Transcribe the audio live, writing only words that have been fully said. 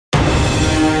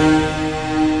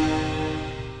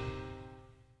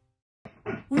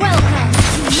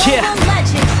Yeah,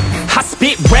 I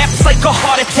spit raps like a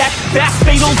heart attack, fast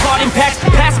fatal heart impacts,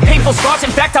 past painful scars.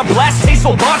 In fact, I blast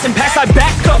tasteful bars and packs. I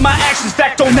back up my actions,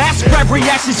 fact don't ask, grab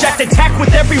reactions, jacked attack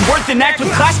with every word, then act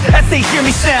with class as they hear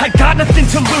me sound. I got nothing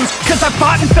to lose, cause I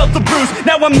fought and felt the bruise.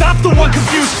 Now I'm not the one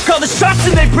confused, call the shots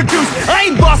and they produce. I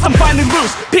ain't lost, I'm finally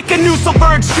loose, pick a new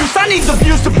silver excuse. I need the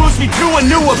views to boost me to a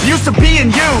new abuse of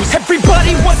being used.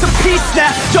 Everybody wants a piece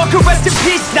now, y'all can rest in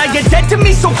peace now. You're dead to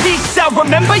me, so peace out.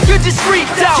 Remember, you're just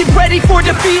freaked out. Get ready for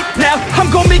defeat now, I'm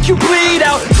gonna make you bleed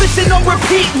out. Listen on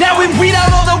repeat now and weed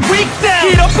out all the weak now.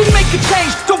 Get up and make a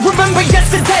change, don't remember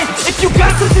yesterday. If you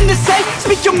got something to say,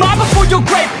 speak your mind before your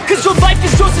grave, cause your life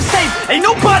is yours to save. Ain't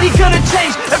nobody gonna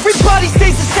change, everybody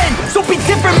stays the same. So be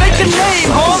different, make a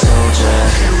name, huh?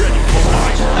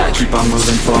 I keep on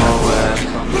moving forward,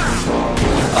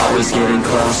 always getting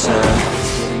closer,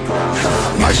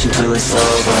 marching till it's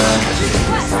over.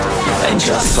 And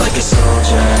just like a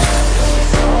soldier,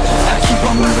 I keep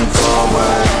on moving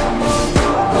forward,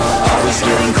 always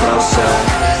getting closer,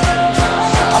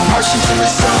 I'm marching till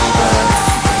it's over.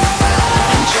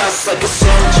 And just like a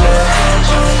soldier,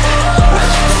 I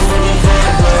keep on moving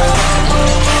forward,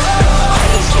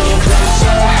 always getting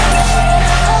closer,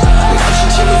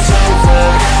 marching till it's over.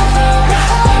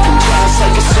 And just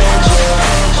like a soldier,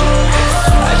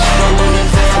 I keep on moving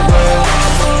forward,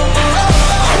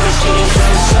 always getting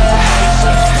closer,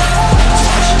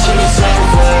 marching till it's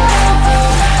over.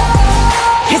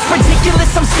 It's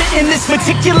ridiculous, I'm spitting this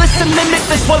meticulous and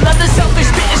limitless, while others out there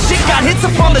spitting shit got hits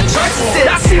up on the charts.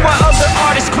 I see why other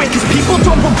artists quit, cause people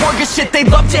don't reward good shit. They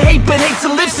love to hate but hate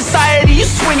to live. Society, you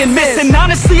swing and miss, and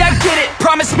honestly I get it.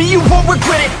 Promise me you won't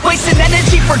regret it, wasting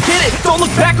energy, forget it. Don't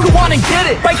look back, go on and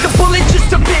get it. Bite the bullet just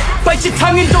a bit, bite your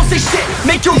tongue and don't say shit.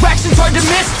 Make your actions hard to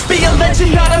miss, be a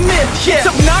legend not a myth. Yeah,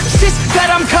 it's obnoxious that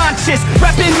I'm conscious,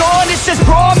 rapping honest as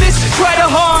promise. Try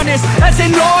to harness, as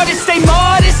an artist, stay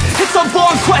modest. It's a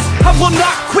long quest, I will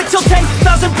not quit till 10,000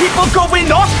 people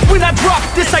going off when I drop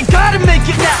this. I gotta make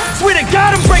it now, swear to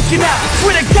God I'm breaking out.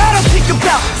 Swear to God I'll think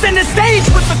about, stand the stage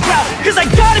with the crowd, cause I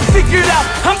got it figured out.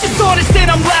 I'm just honest and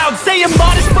I'm loud, saying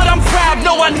modest but I'm proud.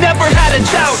 No, I never had a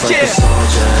doubt, just like a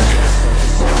soldier,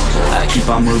 I keep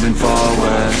on moving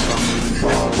forward,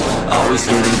 always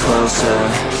getting closer,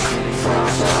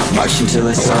 marching till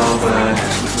it's over.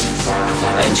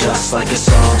 And just like a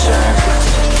soldier,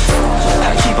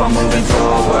 I keep on moving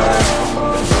forward,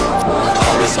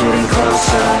 always getting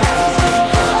closer,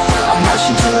 I'm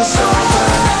marching till it's over.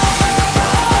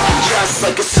 Just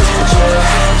like a soldier,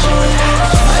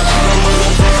 I keep on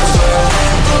moving forward,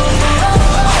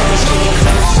 always getting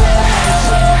closer,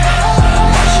 I'm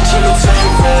marching till it's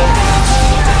over.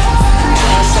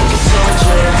 Just like a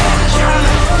soldier,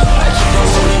 I keep on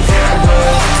moving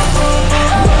forward,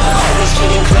 always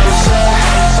getting closer,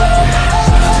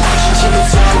 marching till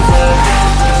it's over.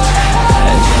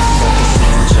 And just like a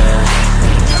soldier,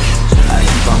 I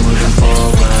keep on moving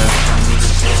forward,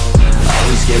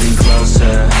 always getting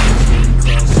closer,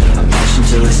 I'm marching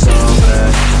till it's over.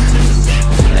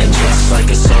 And just like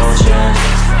a soldier,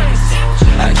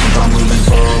 I keep on moving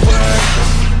forward,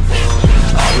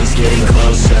 always getting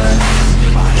closer,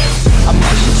 I'm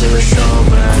marching till it's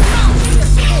over.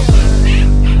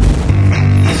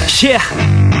 Yeah,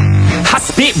 I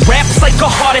spit raps like a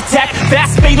heart attack,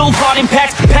 fast fatal heart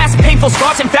impacts, past painful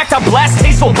scars. In fact, I blast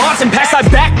tasteful bars and packs. I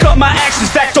back up my actions,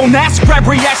 fact don't ask, grab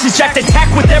reactions, jacked attack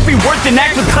with every word, then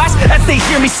act with class as they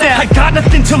hear me sound. I got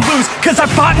nothing to lose, cause I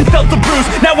fought and felt the bruise.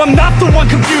 Now I'm not the one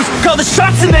confused, call the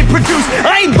shots and they produce.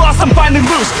 I ain't lost, I'm finally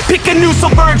loose, pick a new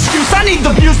silver excuse. I need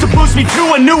the views to boost me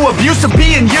to a new abuse of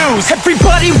being used.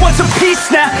 Everybody wants a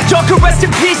piece now, y'all can rest in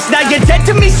peace now. You're dead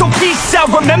to me, so peace out.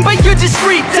 Remember, you're just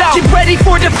freaked out. Get ready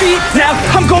for defeat now,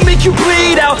 I'm gonna make you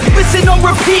bleed out. Listen on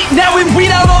repeat now and weed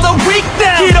out all the weak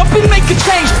now. Get up and make a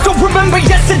change, don't remember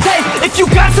yesterday. If you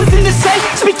got something to say,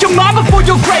 speak your mind before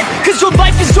your grave, cause your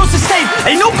life is yours to save.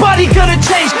 Ain't nobody gonna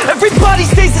change, everybody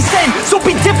stays the same. So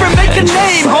be different, make a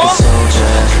name, huh?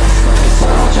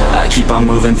 I keep on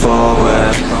moving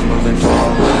forward,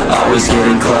 always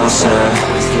getting closer,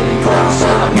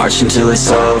 I'm marching till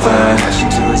it's over.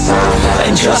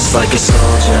 And just like a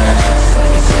soldier,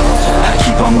 I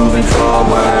keep on moving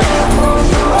forward,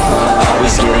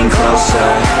 always getting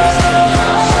closer,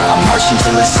 I'm marching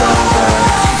till it's over.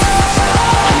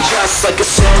 And just like a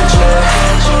soldier,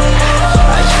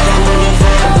 I keep on moving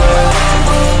forward,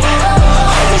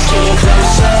 always getting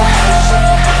closer,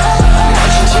 I'm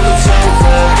marching till it's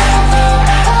over.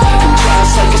 And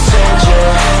just like a soldier,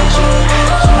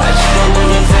 I keep on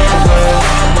moving forward,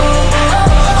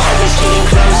 always getting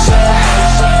closer,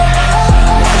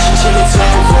 marching till it's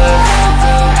over.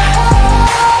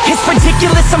 It's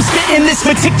ridiculous, I'm spitting Spitting this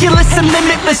meticulous and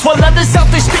limitless, while others out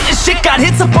there spitting shit got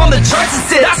hits up on the charts and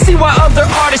shit. I see why other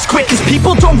artists quit, cause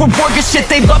people don't reward good shit.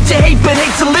 They love to hate but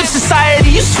hate to live.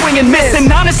 Society, you swing and miss.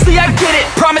 And honestly I get it,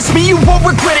 promise me you won't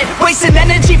regret it. Wasting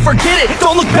energy, forget it,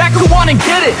 don't look back, go on and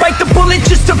get it. Bite the bullet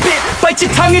just a bit, bite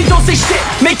your tongue and don't say shit.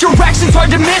 Make your actions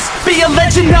hard to miss, be a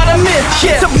legend not a myth.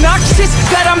 Yeah. It's obnoxious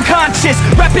that I'm conscious,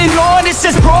 rapping honest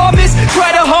as promise.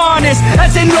 Try to harness,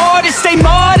 as an artist stay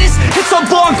modest. It's a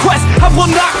long quest, I will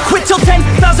not quit till 10,000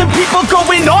 people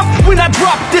going off when I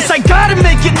drop this. I gotta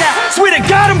make it now, swear to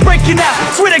God I'm breaking out.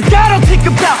 Swear to God I'll take a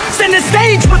bow, stand the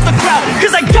stage with the crowd,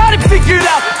 cause I got it figured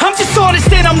out. I'm just honest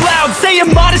and I'm loud,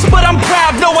 saying modest but I'm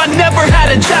proud. No, I never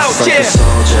had a doubt. Just like a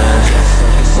soldier,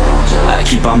 I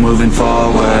keep on moving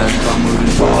forward,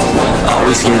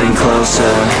 always getting closer,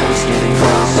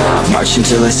 marching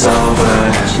till it's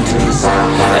over.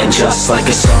 And just like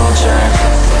a soldier,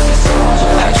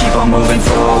 I keep on moving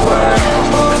forward,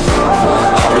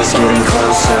 always getting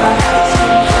closer,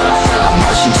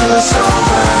 marching till it's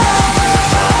over.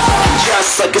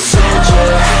 Just like a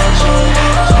soldier,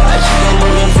 I keep on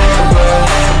moving forward,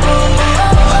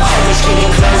 always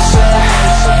getting closer,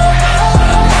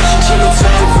 marching till it's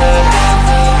over.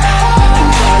 And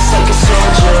just like a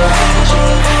soldier,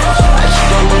 I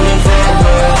keep on moving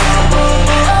forward,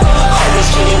 always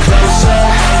getting closer,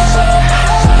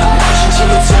 marching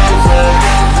till it's over.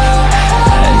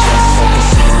 And just like a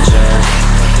soldier,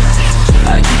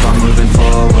 I keep on moving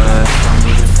forward,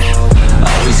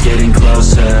 always getting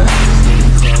closer,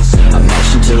 I'm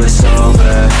marching till it's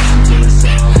over.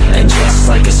 And just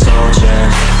like a soldier,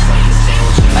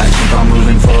 I keep on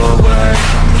moving forward,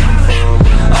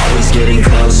 always getting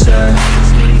closer,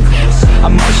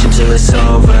 I'm marching till it's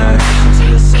over.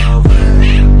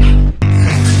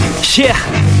 Yeah,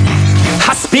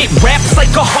 I spit raps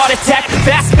like a heart attack,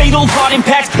 fast fatal heart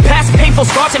impacts, past painful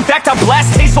scars. In fact I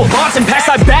blast tasteful bars and packs.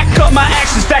 I back up my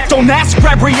actions, fact don't ask,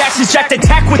 grab reactions, jacked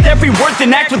attack with every word,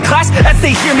 then act with class as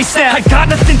they hear me snap. I got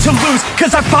nothing to lose,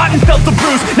 cause I fought and felt the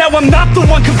bruise. Now I'm not the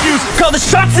one confused, call the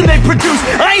shots and they produce.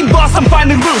 I ain't lost, I'm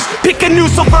finally loose, pick a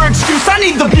new silver excuse. I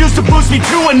need the views to boost me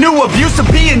to a new abuse of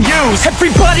being used.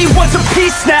 Everybody wants a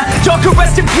piece now, y'all can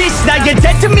rest in peace now. You're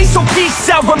dead to me, so peace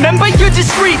out, remember you're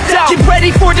discreet now. Get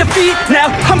ready for defeat now,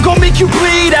 I'm gonna make you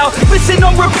bleed out. Listen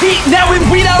on repeat now and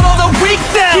weed out all the weak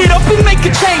now. Get up and make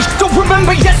a change, don't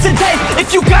remember yesterday.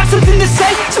 If you got something to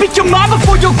say, speak your mind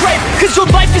before your grave, cause your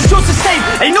life is yours to save.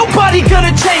 Ain't nobody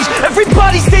gonna change,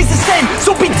 everybody stays the same.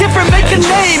 So be different, make a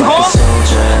name, huh?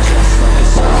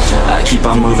 I keep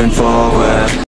on moving forward.